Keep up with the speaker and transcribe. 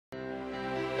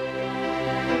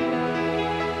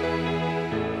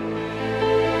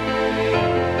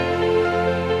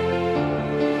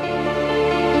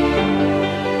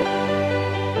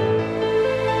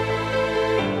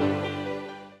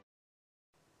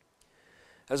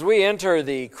As we enter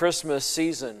the Christmas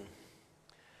season,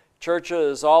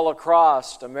 churches all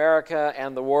across America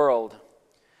and the world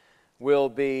will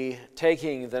be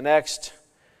taking the next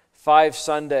 5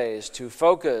 Sundays to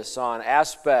focus on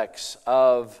aspects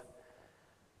of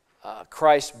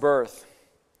Christ's birth.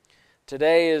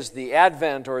 Today is the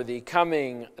Advent, or the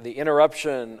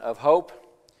interruption of hope.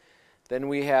 Then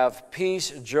we have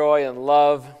peace, joy, and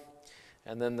love.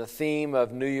 And then the theme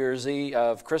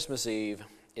of Christmas Eve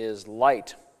is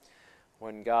light,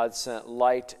 when God sent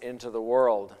light into the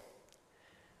world.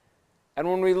 And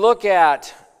when we look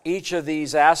at each of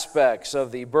these aspects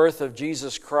of the birth of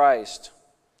Jesus Christ,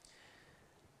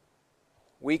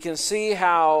 we can see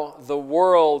how the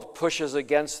world pushes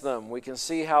against them. We can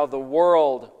see how the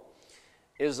world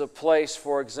is a place,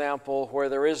 for example, where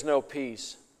there is no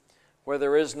peace, where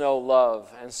there is no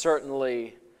love, and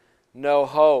certainly no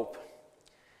hope.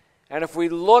 And if we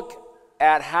look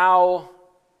at how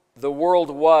the world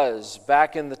was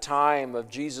back in the time of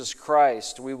Jesus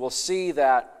Christ, we will see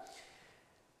that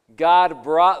God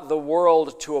brought the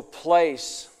world to a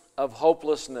place of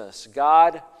hopelessness.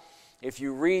 God, if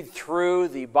you read through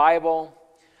the Bible,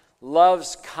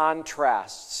 loves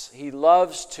contrasts. He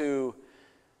loves to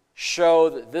show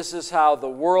that this is how the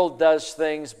world does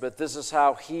things, but this is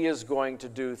how He is going to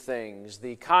do things.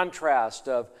 The contrast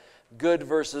of good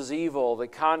versus evil, the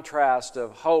contrast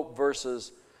of hope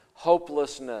versus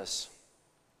hopelessness.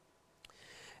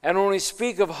 And when we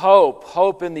speak of hope,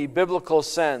 hope in the biblical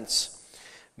sense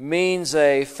means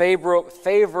a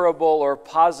favorable or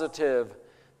positive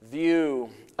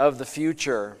view of the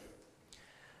future.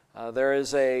 There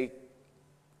is a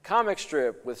comic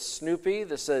strip with Snoopy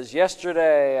that says,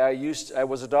 "Yesterday I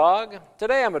was a dog,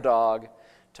 today I'm a dog,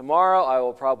 tomorrow I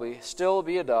will probably still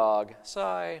be a dog.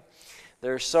 Sigh."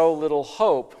 There's so little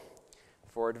hope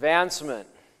for advancement.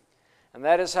 And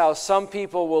that is how some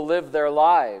people will live their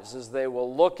lives, as they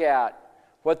will look at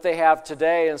what they have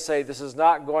today and say, this is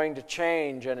not going to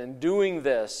change. And in doing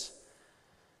this,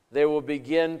 they will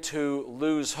begin to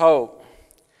lose hope.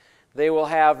 They will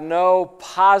have no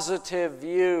positive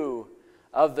view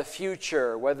of the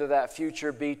future, whether that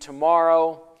future be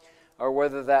tomorrow or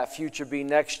whether that future be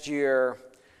next year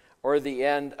or the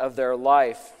end of their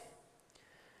life.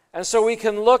 And so we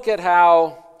can look at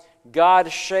how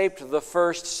God shaped the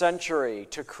first century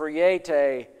to create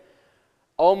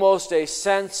almost a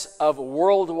sense of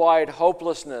worldwide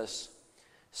hopelessness,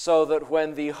 so that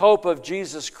when the hope of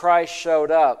Jesus Christ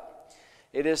showed up,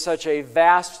 it is such a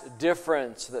vast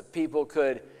difference that people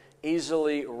could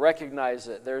easily recognize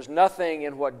it. There's nothing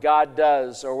in what God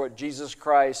does or what Jesus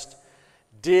Christ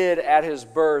did at His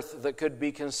birth that could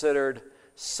be considered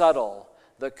subtle,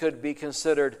 that could be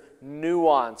considered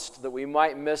nuanced, that we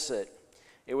might miss it.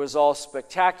 It was all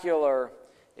spectacular,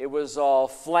 it was all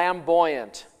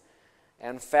flamboyant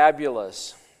and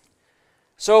fabulous.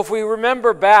 So if we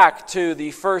remember back to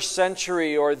the first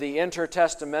century or the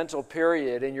intertestamental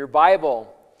period in your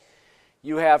Bible,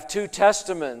 you have 2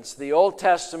 testaments. The Old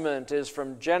Testament is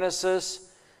from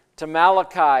Genesis to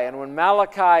Malachi, and when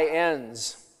Malachi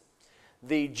ends,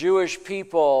 the Jewish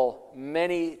people,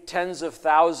 many tens of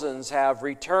thousands, have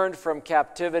returned from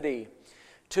captivity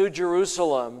to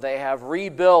Jerusalem. They have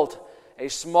rebuilt a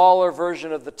smaller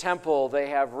version of the temple. They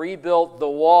have rebuilt the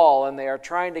wall, and they are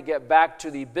trying to get back to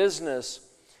the business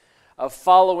of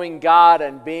following God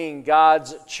and being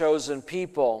God's chosen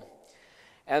people.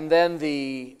 And then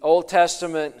the Old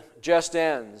Testament just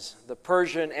ends. The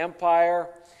Persian Empire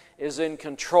is in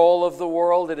control of the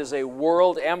world. It is a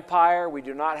world empire. We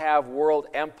do not have world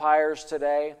empires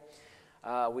today.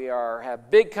 We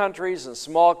have big countries and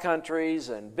small countries,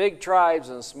 and big tribes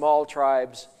and small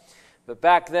tribes. But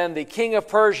back then, the king of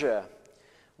Persia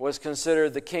was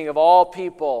considered the king of all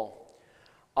people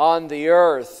on the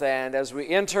earth. And as we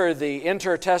enter the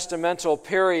intertestamental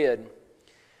period,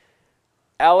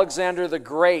 Alexander the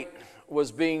Great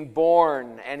was being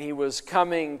born, and he was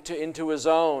coming into his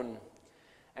own.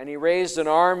 And he raised an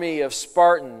army of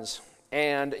Spartans,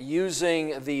 and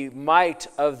using the might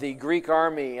of the Greek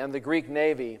army and the Greek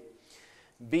navy,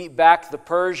 beat back the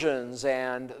Persians,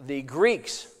 and the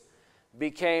Greeks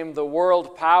became the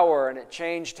world power, and it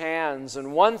changed hands.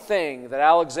 And one thing that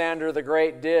Alexander the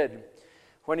Great did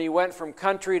when he went from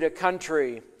country to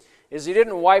country is he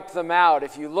didn't wipe them out.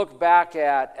 If you look back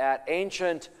at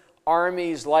ancient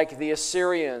armies like the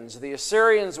Assyrians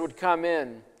would come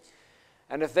in,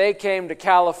 and if they came to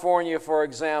California, for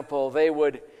example, they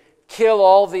would kill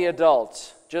all the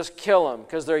adults. Just kill them,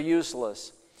 because they're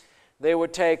useless. They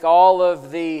would take all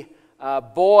of the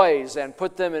boys and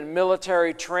put them in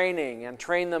military training and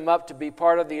train them up to be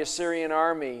part of the Assyrian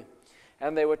army.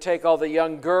 And they would take all the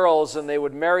young girls and they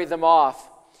would marry them off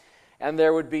and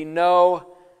there would be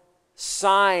no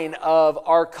sign of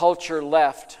our culture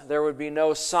left. There would be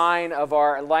no sign of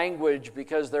our language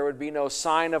because there would be no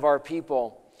sign of our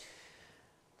people.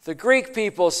 The Greek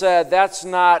people said, that's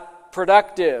not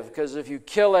productive, because if you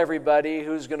kill everybody,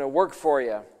 who's going to work for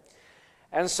you?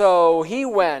 And so he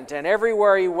went, and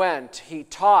everywhere he went, he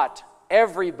taught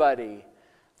everybody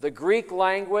the Greek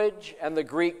language and the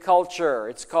Greek culture.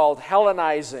 It's called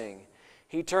Hellenizing.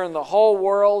 He turned the whole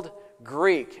world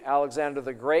Greek, Alexander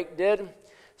the Great did,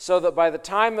 so that by the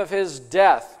time of his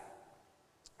death,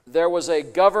 there was a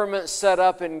government set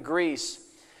up in Greece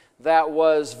that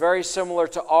was very similar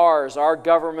to ours. Our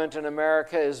government in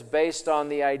America is based on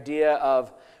the idea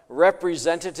of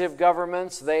representative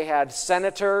governments. They had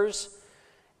senators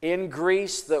in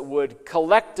Greece that would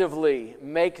collectively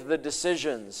make the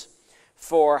decisions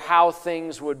for how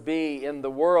things would be in the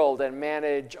world and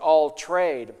manage all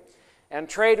trade. And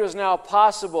trade was now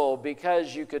possible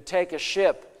because you could take a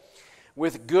ship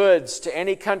with goods to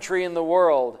any country in the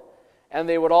world, and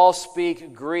they would all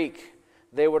speak Greek.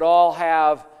 They would all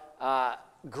have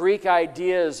Greek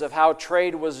ideas of how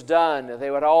trade was done.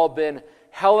 They would all been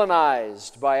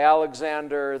Hellenized by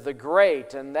Alexander the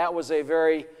Great, and that was a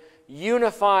very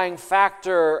unifying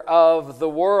factor of the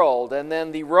world. And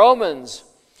then the Romans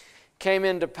came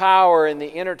into power in the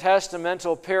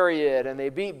intertestamental period, and they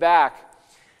beat back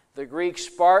the Greek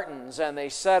Spartans, and they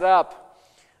set up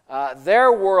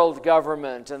their world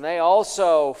government, and they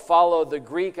also followed the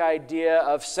Greek idea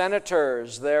of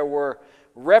senators. There were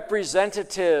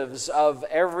representatives of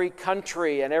every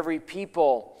country and every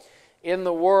people in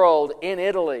the world in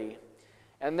Italy.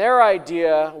 And their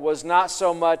idea was not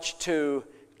so much to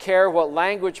care what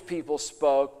language people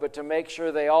spoke, but to make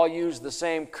sure they all used the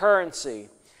same currency,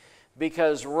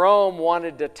 because Rome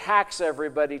wanted to tax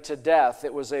everybody to death.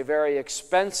 It was a very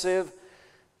expensive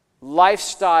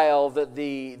lifestyle that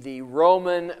the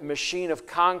Roman machine of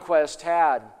conquest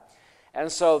had. And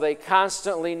so they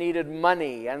constantly needed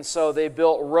money. And so they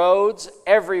built roads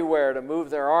everywhere to move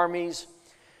their armies,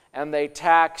 and they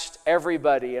taxed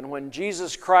everybody. And when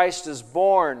Jesus Christ is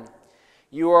born,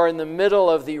 you are in the middle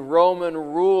of the Roman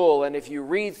rule. And if you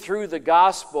read through the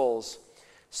Gospels,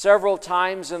 several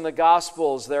times in the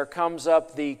Gospels there comes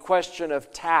up the question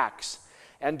of tax.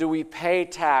 And do we pay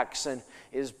tax? And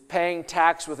is paying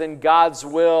tax within God's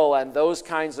will? And those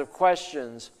kinds of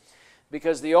questions.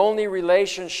 Because the only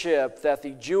relationship that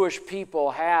the Jewish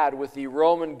people had with the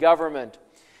Roman government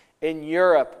in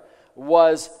Europe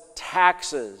was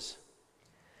taxes.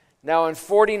 Now in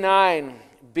 49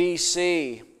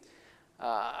 BC,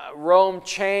 Rome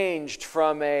changed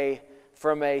from a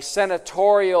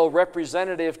senatorial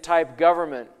representative type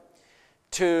government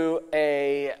to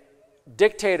a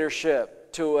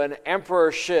dictatorship, to an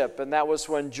emperorship, and that was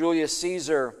when Julius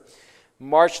Caesar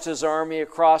marched his army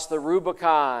across the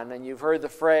Rubicon. And you've heard the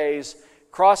phrase,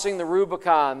 crossing the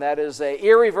Rubicon. That is an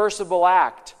irreversible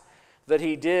act that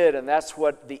he did, and that's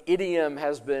what the idiom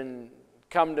has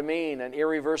come to mean, an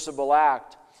irreversible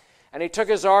act. And he took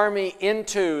his army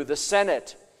into the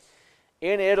Senate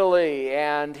in Italy,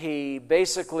 and he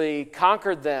basically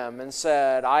conquered them and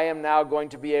said, I am now going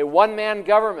to be a one-man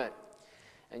government.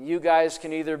 And you guys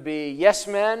can either be yes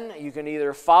men, you can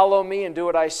either follow me and do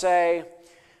what I say,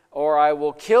 or I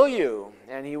will kill you.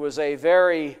 And he was a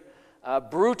very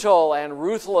brutal and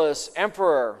ruthless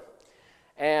emperor.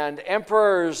 And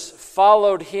emperors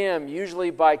followed him, usually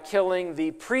by killing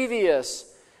the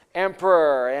previous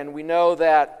emperor. And we know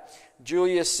that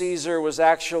Julius Caesar was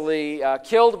actually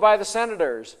killed by the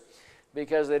senators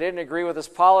because they didn't agree with his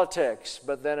politics.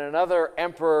 But then another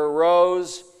emperor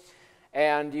rose,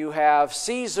 and you have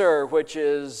Caesar, which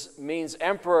means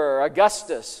emperor.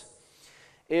 Augustus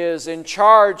is in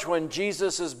charge when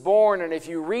Jesus is born. And if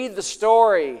you read the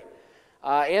story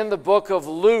in the book of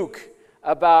Luke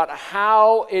about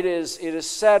how it is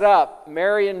set up,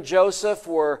 Mary and Joseph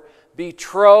were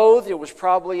betrothed. It was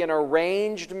probably an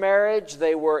arranged marriage.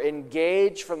 They were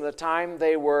engaged from the time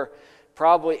they were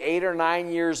probably 8 or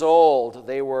 9 years old.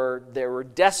 They were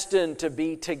destined to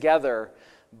be together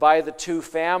by the two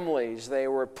families. They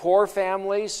were poor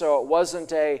families, so it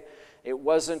wasn't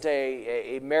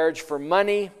a marriage for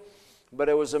money, but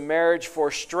it was a marriage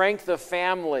for strength of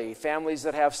family, families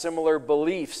that have similar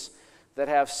beliefs, that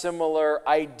have similar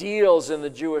ideals in the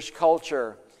Jewish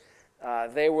culture.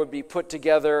 They would be put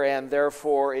together and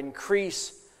therefore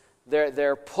increase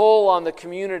their pull on the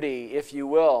community, if you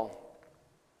will.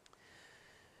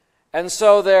 And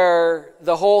so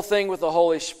the whole thing with the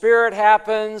Holy Spirit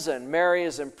happens, and Mary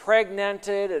is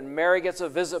impregnated, and Mary gets a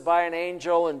visit by an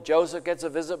angel, and Joseph gets a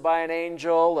visit by an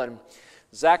angel, and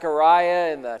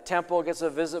Zechariah in the temple gets a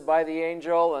visit by the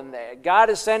angel, and God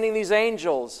is sending these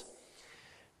angels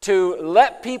to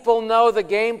let people know the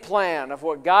game plan of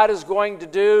what God is going to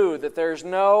do, that there's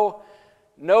no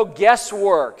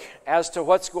guesswork as to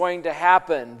what's going to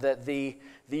happen, that the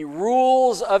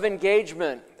rules of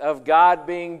engagement of God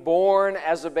being born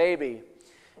as a baby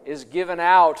is given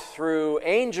out through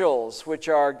angels, which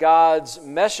are God's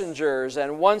messengers.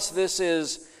 And once this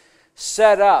is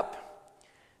set up,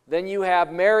 then you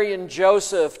have Mary and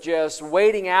Joseph just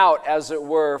waiting out, as it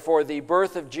were, for the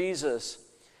birth of Jesus.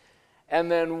 And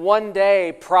then one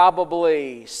day,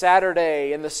 probably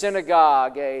Saturday in the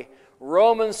synagogue, a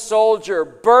Roman soldier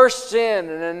bursts in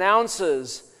and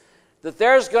announces that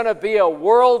there's going to be a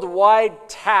worldwide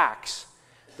tax,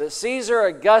 that Caesar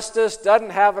Augustus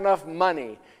doesn't have enough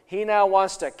money. He now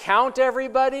wants to count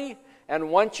everybody, and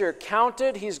once you're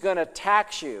counted, he's going to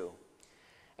tax you.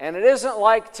 And it isn't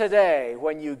like today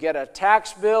when you get a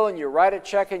tax bill and you write a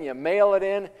check and you mail it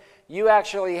in. You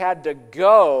actually had to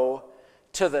go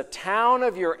to the town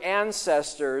of your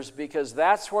ancestors because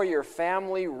that's where your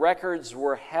family records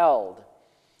were held.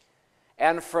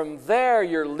 And from there,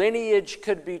 your lineage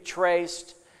could be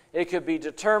traced. It could be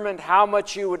determined how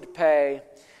much you would pay,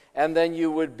 and then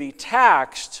you would be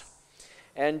taxed,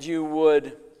 and you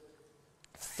would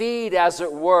feed, as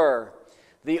it were,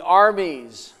 the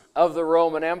armies of the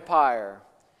Roman Empire.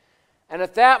 And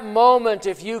at that moment,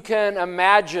 if you can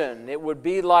imagine, it would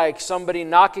be like somebody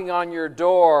knocking on your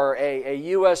door, a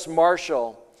U.S.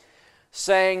 Marshal,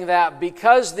 saying that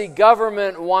because the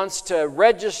government wants to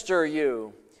register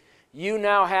you, you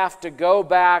now have to go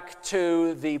back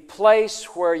to the place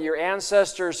where your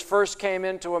ancestors first came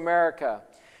into America,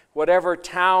 whatever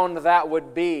town that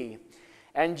would be.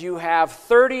 And you have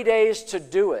 30 days to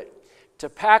do it, to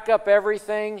pack up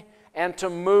everything and to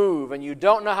move. And you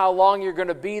don't know how long you're going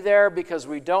to be there because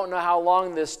we don't know how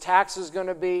long this tax is going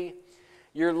to be.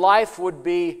 Your life would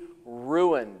be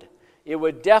ruined. It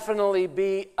would definitely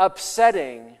be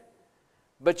upsetting,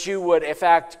 but you would, in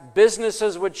fact,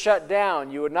 businesses would shut down.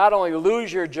 You would not only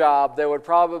lose your job, there would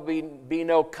probably be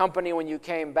no company when you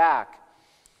came back.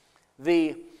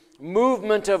 The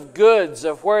movement of goods,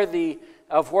 of where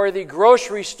the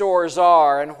grocery stores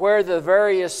are and where the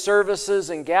various services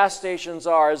and gas stations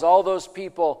are, as all those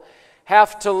people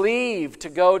have to leave to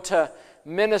go to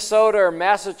Minnesota or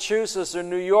Massachusetts or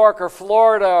New York or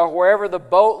Florida or wherever the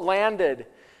boat landed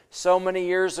so many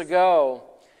years ago,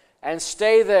 and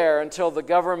stay there until the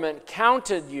government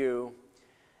counted you,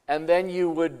 and then you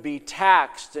would be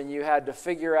taxed, and you had to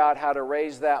figure out how to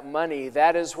raise that money.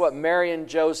 That is what Mary and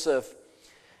Joseph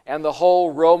and the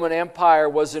whole Roman Empire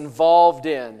was involved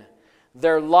in.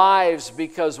 Their lives,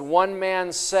 because one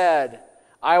man said,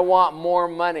 I want more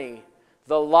money.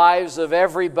 The lives of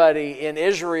everybody in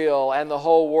Israel and the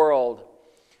whole world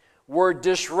were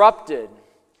disrupted,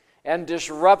 and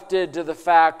disrupted to the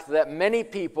fact that many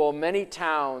people, many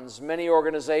towns, many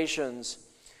organizations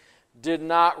did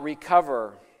not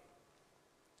recover.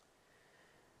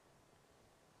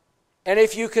 And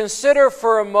if you consider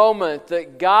for a moment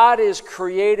that God is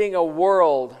creating a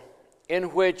world in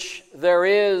which there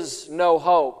is no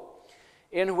hope,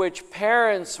 in which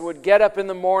parents would get up in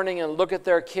the morning and look at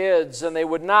their kids and they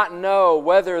would not know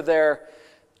whether their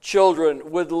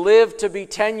children would live to be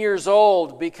 10 years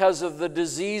old because of the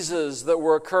diseases that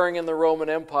were occurring in the Roman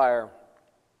Empire.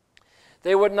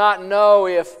 They would not know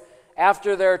if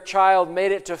after their child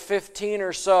made it to 15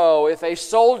 or so, if a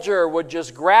soldier would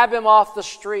just grab him off the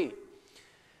street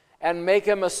and make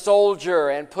him a soldier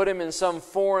and put him in some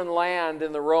foreign land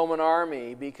in the Roman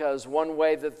army, because one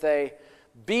way that they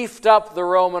beefed up the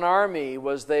Roman army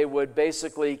was they would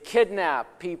basically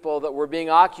kidnap people that were being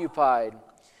occupied,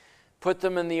 put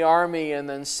them in the army, and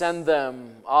then send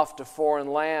them off to foreign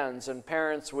lands, and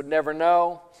parents would never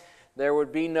know. There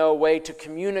would be no way to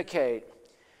communicate.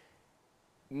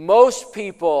 Most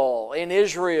people in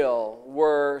Israel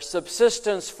were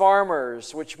subsistence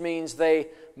farmers, which means they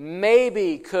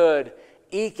maybe could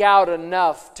eke out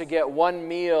enough to get one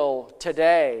meal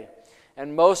today.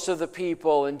 And most of the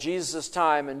people in Jesus'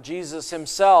 time, and Jesus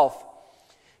himself,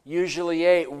 usually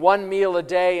ate one meal a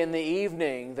day in the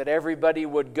evening, that everybody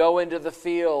would go into the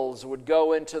fields, would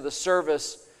go into the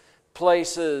service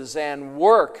places and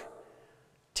work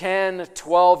 10,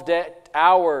 12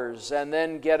 hours and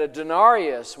then get a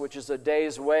denarius, which is a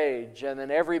day's wage. And then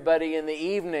everybody in the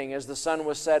evening, as the sun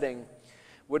was setting,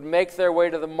 would make their way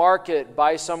to the market,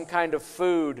 buy some kind of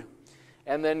food,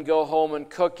 and then go home and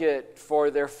cook it for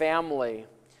their family.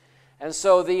 And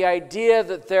so the idea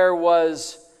that there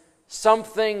was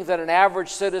something that an average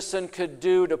citizen could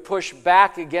do to push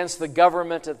back against the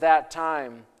government at that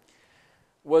time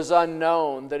was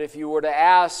unknown, that if you were to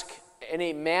ask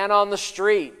any man on the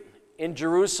street in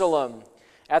Jerusalem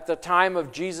at the time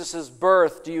of Jesus'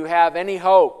 birth, do you have any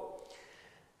hope?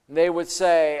 They would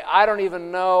say, I don't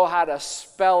even know how to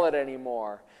spell it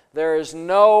anymore. There is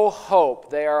no hope.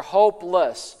 They are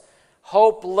hopeless.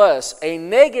 Hopeless, a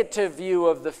negative view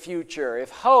of the future. If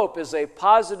hope is a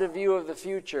positive view of the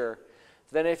future,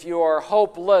 then if you are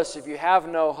hopeless, if you have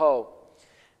no hope,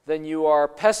 then you are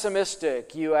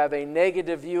pessimistic. You have a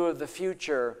negative view of the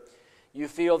future. You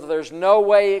feel that there's no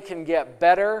way it can get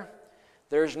better.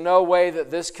 There's no way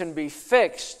that this can be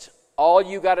fixed. All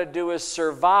you got to do is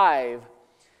survive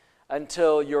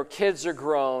until your kids are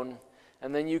grown,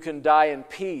 and then you can die in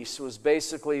peace, was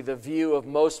basically the view of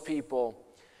most people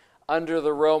under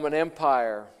the Roman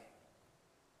Empire.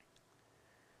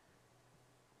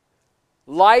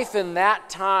 Life in that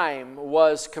time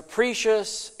was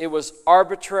capricious, it was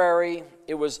arbitrary,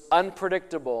 it was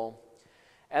unpredictable,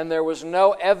 and there was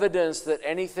no evidence that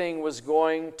anything was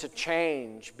going to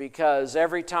change, because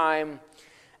every time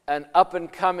an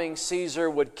up-and-coming Caesar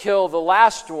would kill the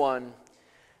last one,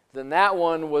 then that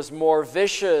one was more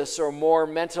vicious or more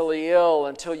mentally ill,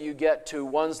 until you get to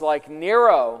ones like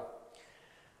Nero,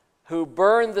 who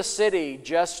burned the city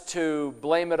just to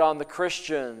blame it on the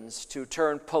Christians, to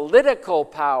turn political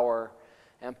power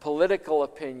and political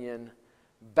opinion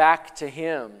back to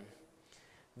him.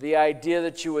 The idea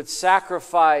that you would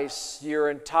sacrifice your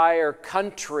entire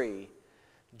country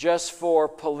just for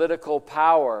political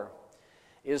power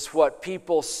is what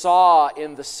people saw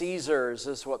in the Caesars,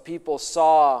 is what people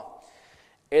saw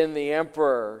in the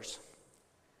emperors.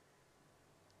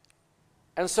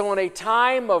 And so in a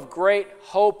time of great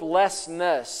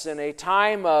hopelessness, in a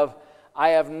time of, I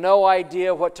have no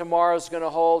idea what tomorrow's going to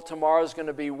hold, tomorrow's going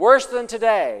to be worse than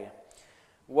today,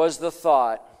 was the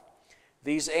thought.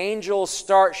 These angels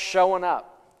start showing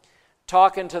up,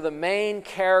 talking to the main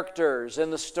characters in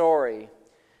the story,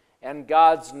 and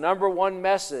God's number one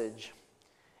message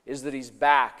is that He's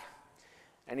back.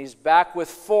 And He's back with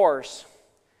force,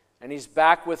 and He's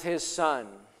back with His Son.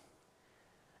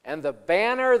 And the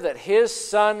banner that His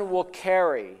Son will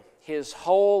carry His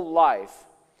whole life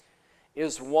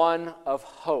is one of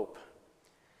hope.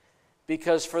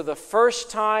 Because for the first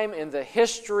time in the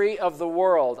history of the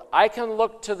world, I can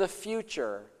look to the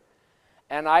future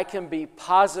and I can be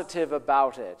positive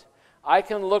about it. I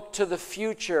can look to the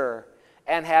future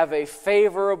and have a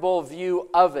favorable view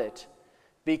of it,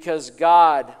 because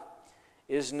God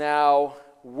is now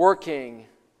working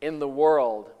in the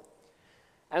world.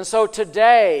 And so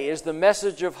today, is the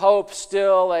message of hope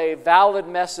still a valid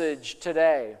message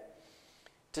today?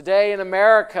 Today in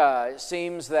America, it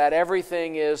seems that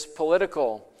everything is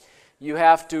political. You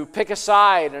have to pick a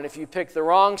side, and if you pick the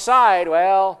wrong side,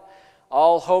 well,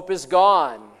 all hope is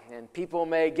gone. And people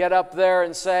may get up there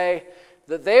and say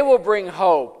that they will bring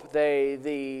hope.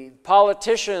 The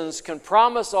politicians can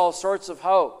promise all sorts of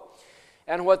hope.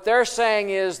 And what they're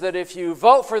saying is that if you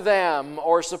vote for them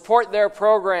or support their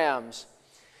programs,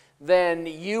 then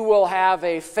you will have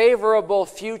a favorable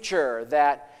future,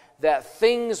 that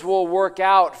things will work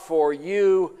out for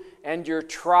you and your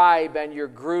tribe and your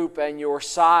group and your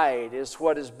side, is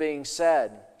what is being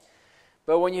said.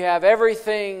 But when you have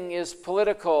everything is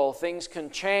political, things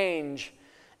can change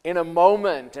in a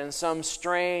moment, and some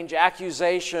strange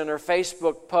accusation or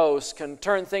Facebook post can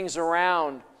turn things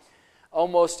around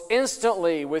almost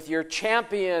instantly with your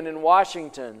champion in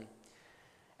Washington.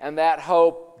 And that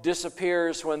hope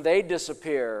disappears when they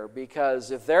disappear,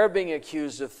 because if they're being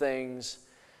accused of things,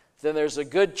 then there's a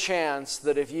good chance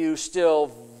that if you still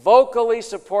vocally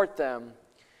support them,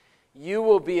 you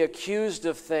will be accused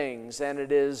of things. And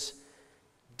it is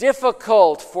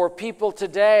difficult for people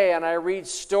today, and I read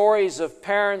stories of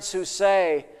parents who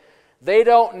say they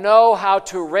don't know how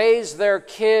to raise their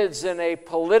kids in a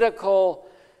political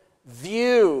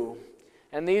view.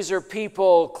 And these are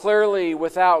people clearly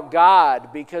without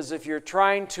God, because if you're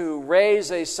trying to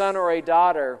raise a son or a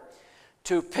daughter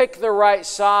to pick the right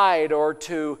side, or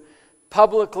to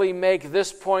publicly make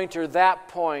this point or that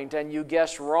point, and you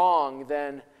guess wrong,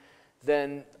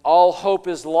 then all hope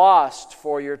is lost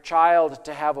for your child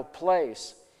to have a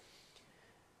place.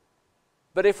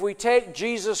 But if we take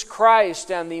Jesus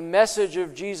Christ, and the message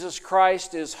of Jesus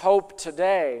Christ is hope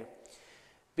today,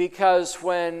 because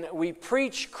when we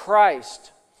preach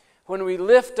Christ, when we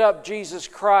lift up Jesus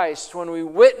Christ, when we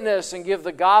witness and give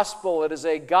the gospel, it is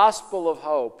a gospel of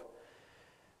hope.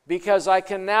 Because I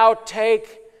can now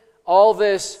take all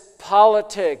this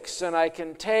politics, and I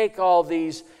can take all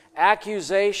these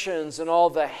accusations and all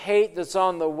the hate that's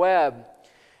on the web,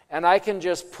 and I can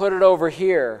just put it over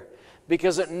here,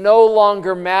 because it no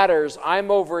longer matters.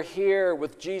 I'm over here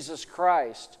with Jesus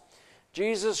Christ.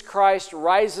 Jesus Christ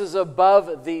rises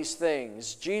above these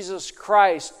things. Jesus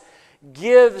Christ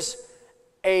gives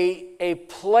a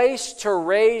place to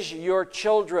raise your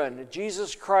children.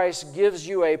 Jesus Christ gives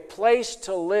you a place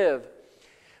to live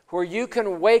where you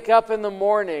can wake up in the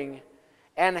morning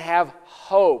and have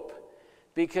hope,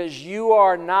 because you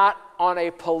are not on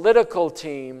a political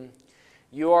team,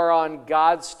 you are on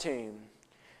God's team.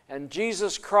 And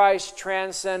Jesus Christ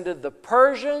transcended the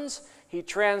Persians, He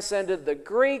transcended the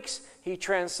Greeks, He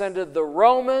transcended the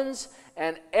Romans,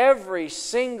 and every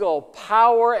single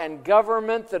power and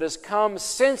government that has come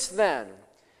since then.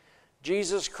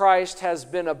 Jesus Christ has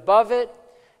been above it,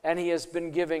 and He has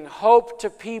been giving hope to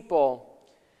people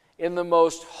in the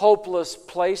most hopeless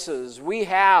places. We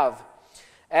have,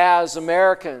 as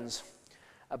Americans,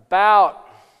 about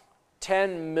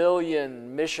 10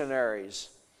 million missionaries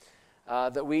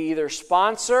that we either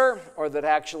sponsor or that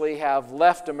actually have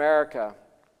left America.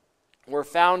 We're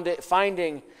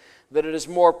finding that it is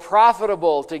more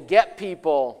profitable to get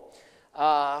people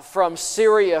from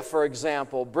Syria, for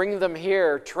example, bring them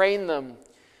here, train them,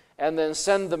 and then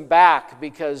send them back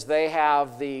because they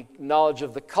have the knowledge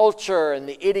of the culture and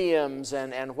the idioms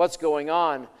and what's going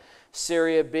on.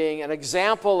 Syria being an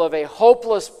example of a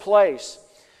hopeless place,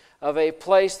 of a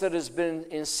place that has been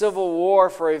in civil war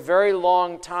for a very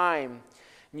long time.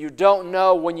 You don't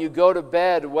know when you go to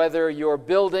bed whether your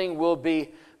building will be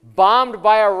bombed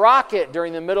by a rocket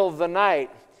during the middle of the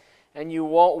night, and you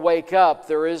won't wake up.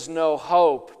 There is no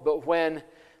hope. But when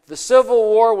the Civil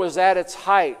War was at its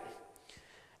height,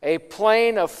 a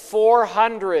plane of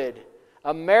 400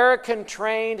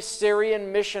 American-trained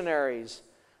Syrian missionaries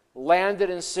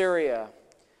landed in Syria.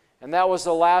 And that was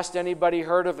the last anybody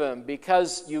heard of him.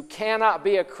 Because you cannot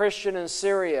be a Christian in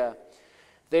Syria,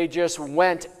 they just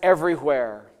went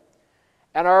everywhere.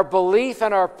 And our belief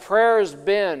and our prayer has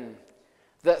been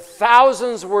that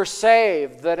thousands were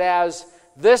saved, that as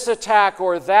this attack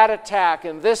or that attack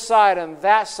and this side and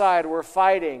that side were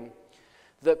fighting,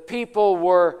 that people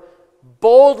were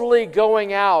boldly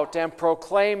going out and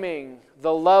proclaiming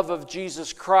the love of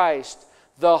Jesus Christ,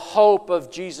 the hope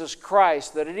of Jesus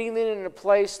Christ, that even in a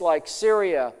place like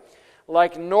Syria,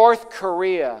 like North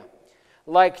Korea,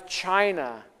 like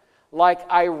China, like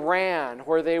Iran,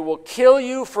 where they will kill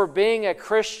you for being a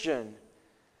Christian,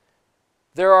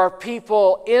 there are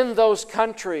people in those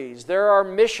countries, there are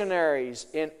missionaries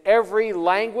in every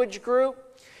language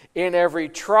group, in every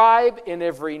tribe, in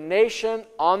every nation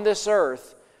on this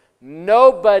earth.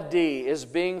 Nobody is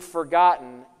being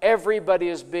forgotten. Everybody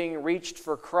is being reached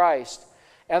for Christ.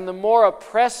 And the more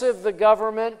oppressive the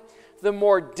government, the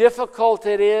more difficult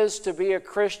it is to be a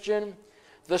Christian,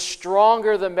 the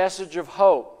stronger the message of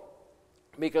hope.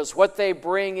 Because what they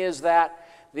bring is that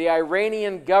the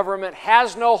Iranian government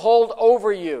has no hold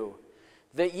over you.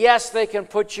 That yes, they can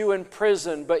put you in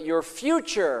prison, but your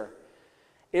future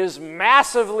is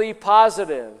massively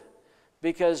positive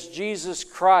because Jesus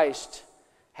Christ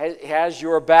has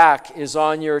your back, is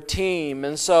on your team.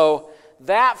 And so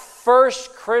that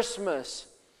first Christmas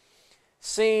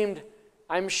seemed,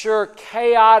 I'm sure,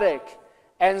 chaotic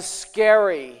and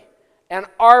scary and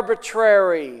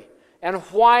arbitrary, and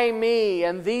why me,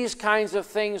 and these kinds of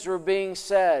things were being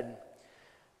said.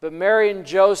 But Mary and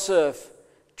Joseph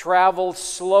traveled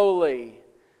slowly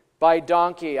by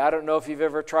donkey. I don't know if you've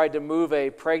ever tried to move a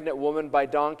pregnant woman by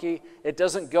donkey. It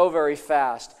doesn't go very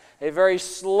fast. A very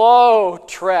slow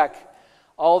trek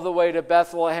all the way to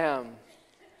Bethlehem.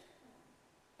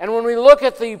 And when we look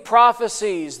at the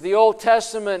prophecies, the Old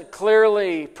Testament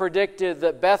clearly predicted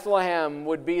that Bethlehem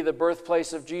would be the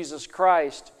birthplace of Jesus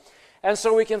Christ. And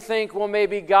so we can think, well,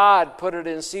 maybe God put it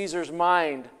in Caesar's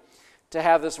mind to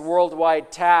have this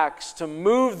worldwide tax, to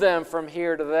move them from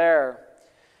here to there.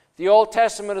 The Old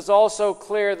Testament is also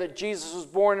clear that Jesus was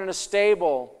born in a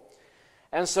stable.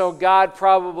 And so God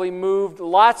probably moved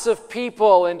lots of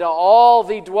people into all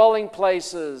the dwelling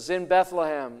places in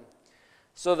Bethlehem,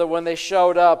 so that when they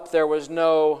showed up, there was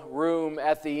no room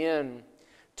at the inn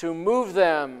to move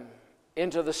them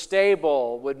into the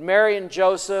stable. Would Mary and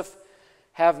Joseph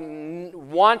have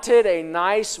wanted a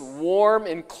nice, warm,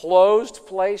 enclosed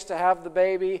place to have the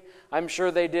baby? I'm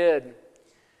sure they did.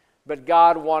 But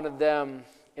God wanted them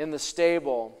in the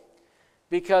stable,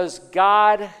 because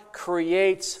God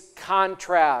creates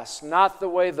contrasts, not the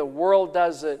way the world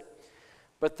does it,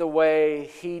 but the way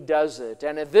He does it.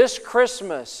 And at this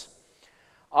Christmas,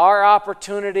 our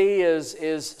opportunity is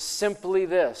simply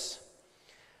this: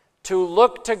 to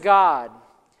look to God,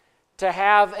 to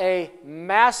have a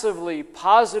massively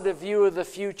positive view of the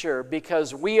future,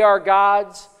 because we are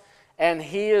God's and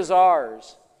He is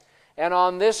ours. And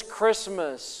on this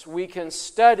Christmas, we can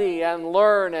study and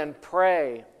learn and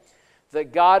pray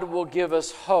that God will give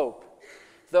us hope.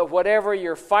 That whatever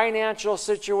your financial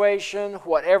situation,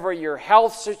 whatever your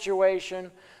health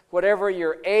situation, whatever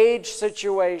your age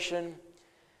situation,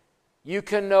 you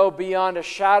can know beyond a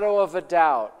shadow of a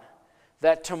doubt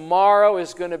that tomorrow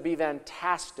is going to be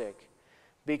fantastic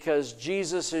because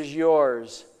Jesus is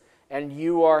yours and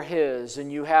you are His.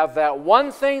 And you have that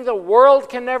one thing the world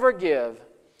can never give,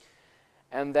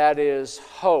 and that is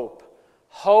hope.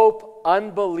 Hope,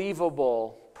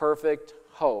 unbelievable, perfect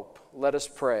hope. Let us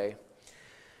pray.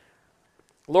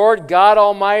 Lord God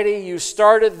Almighty, you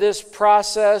started this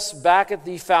process back at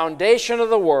the foundation of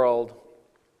the world.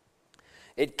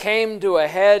 It came to a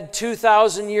head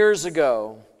 2,000 years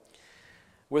ago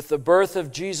with the birth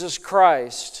of Jesus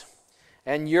Christ,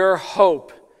 and your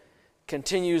hope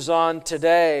continues on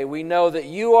today. We know that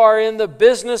you are in the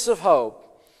business of hope,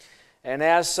 and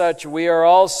as such, we are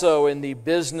also in the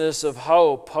business of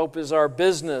hope. Hope is our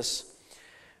business.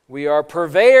 We are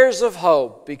purveyors of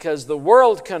hope because the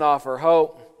world can offer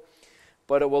hope,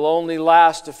 but it will only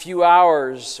last a few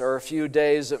hours or a few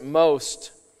days at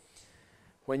most.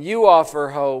 When you offer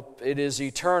hope, it is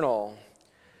eternal.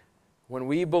 When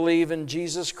we believe in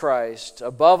Jesus Christ,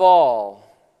 above all,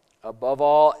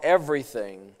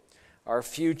 everything, our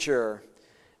future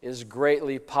is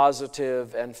greatly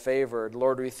positive and favored.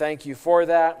 Lord, we thank you for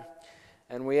that,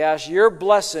 and we ask your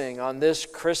blessing on this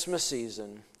Christmas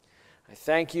season. I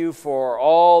thank you for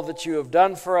all that you have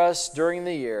done for us during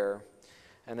the year,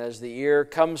 and as the year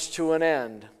comes to an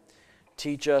end,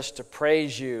 teach us to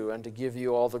praise you and to give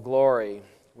you all the glory.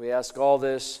 We ask all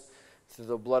this through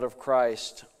the blood of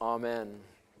Christ. Amen.